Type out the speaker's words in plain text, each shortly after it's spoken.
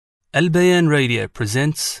Al Bayan Radio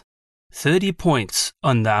presents 30 Points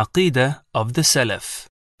on the Aqidah of the Salaf,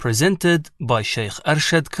 presented by Sheikh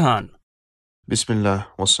Arshad Khan. Bismillah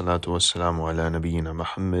wa salatu wa salamu ala nabiyyina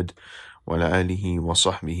Muhammad wa ala alihi wa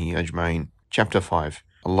sahbihi ajma'in. Chapter 5.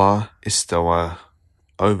 Allah istawa,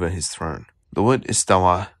 over his throne. The word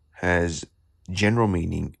istawa has general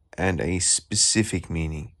meaning and a specific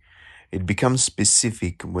meaning. It becomes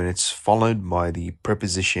specific when it's followed by the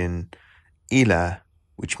preposition ila,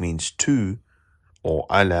 which means to, or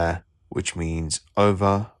ala, which means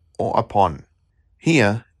over or upon.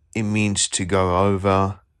 Here, it means to go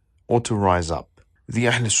over or to rise up. The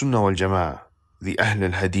Ahl Sunnah wal Jama'ah, the Ahl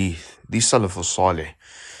al Hadith, the Salaf al Salih,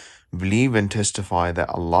 believe and testify that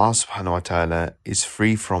Allah subhanahu wa ta'ala is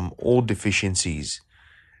free from all deficiencies,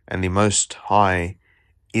 and the Most High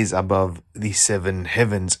is above the seven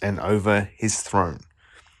heavens and over his throne.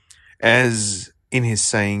 As in his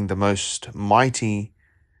saying, the most mighty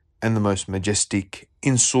and the most majestic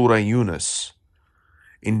in Surah Yunus,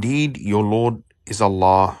 indeed your Lord is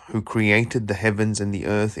Allah, who created the heavens and the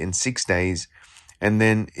earth in 6 days, and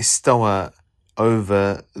then istawa,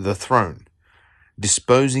 over the throne,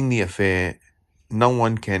 disposing the affair. No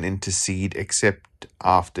one can intercede except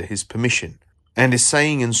after his permission. And is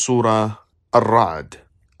saying in Surah Ar-Ra'd,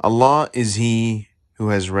 Allah is He who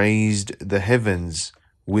has raised the heavens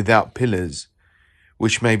without pillars,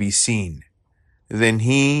 which may be seen. Then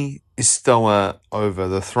He istawa, over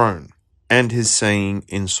the throne. And his saying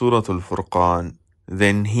in Surah Al-Furqan,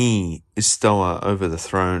 then He istawa, over the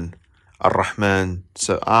throne, Ar-Rahman,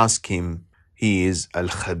 so ask Him, He is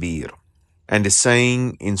Al-Khabir. And is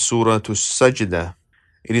saying in Surah Al-Sajdah,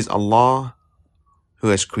 it is Allah who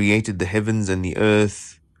has created the heavens and the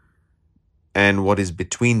earth and what is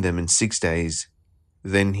between them in 6 days.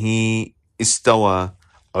 Then He istawa,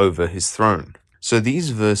 over his throne. So these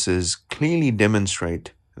verses clearly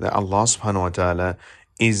demonstrate that Allah subhanahu wa ta'ala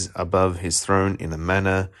is above his throne in a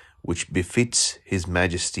manner which befits his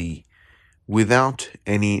majesty, without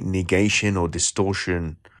any negation or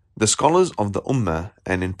distortion. The scholars of the Ummah,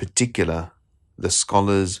 and in particular the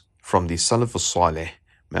scholars from the Salaf al-Salih,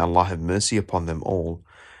 may Allah have mercy upon them all,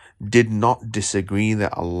 did not disagree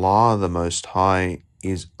that Allah the Most High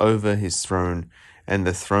is over his throne and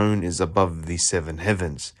the throne is above the seven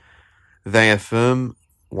heavens. They affirm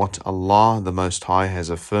what Allah the Most High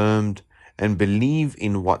has affirmed and believe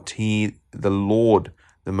in what He, the Lord,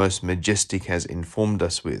 the Most Majestic, has informed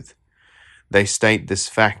us with. They state this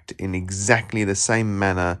fact in exactly the same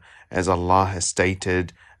manner as Allah has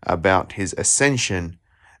stated about His ascension.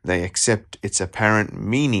 They accept its apparent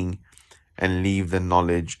meaning and leave the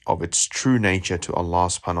knowledge of its true nature to Allah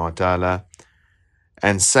subhanahu wa ta'ala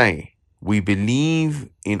and say, we believe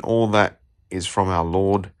in all that is from our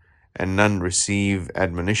Lord, and none receive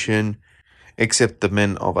admonition except the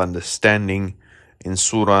men of understanding in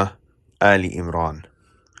Surah Ali Imran.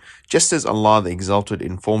 Just as Allah the Exalted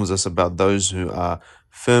informs us about those who are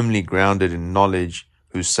firmly grounded in knowledge,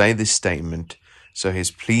 who say this statement, so He is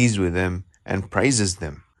pleased with them and praises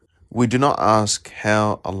them. We do not ask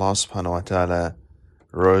how Allah subhanahu wa ta'ala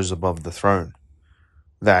rose above the throne.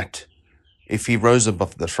 That if He rose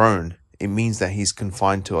above the throne, it means that He's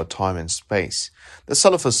confined to a time and space. The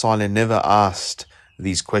Salaf al-Salih never asked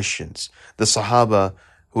these questions. The Sahaba,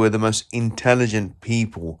 who were the most intelligent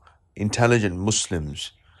people, intelligent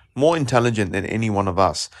Muslims, more intelligent than any one of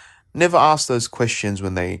us, never asked those questions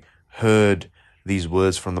when they heard these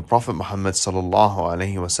words from the Prophet Muhammad sallallahu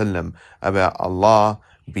alaihi wasallam about Allah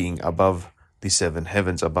being above the seven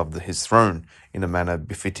heavens, above his throne, in a manner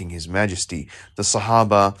befitting his majesty. The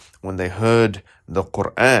Sahaba, when they heard the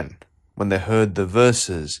Quran, when they heard the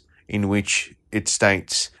verses in which it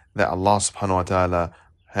states that Allah subhanahu wa ta'ala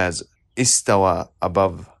has istawa,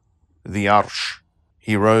 above the arsh,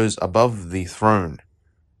 He rose above the throne.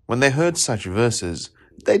 When they heard such verses,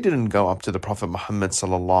 they didn't go up to the Prophet Muhammad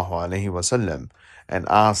sallallahu alaihi wasallam and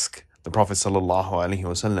ask the Prophet sallallahu alaihi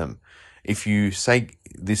wasallam, if you say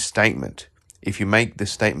this statement, if you make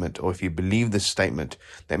this statement, or if you believe this statement,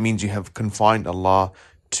 that means you have confined Allah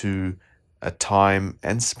to a time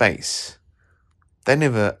and space. They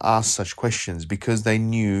never asked such questions because they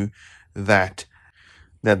knew that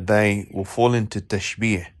they will fall into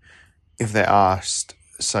tashbih if they asked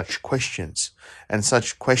such questions. And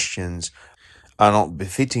such questions are not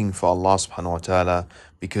befitting for Allah subhanahu wa ta'ala,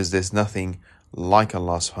 because there's nothing like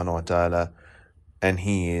Allah subhanahu wa ta'ala, and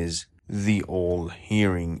He is the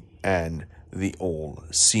all-hearing and the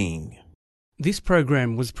all-seeing. This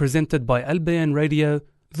program was presented by Al Bayan Radio,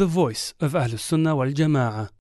 the voice of Ahl Sunnah wal Jama'ah.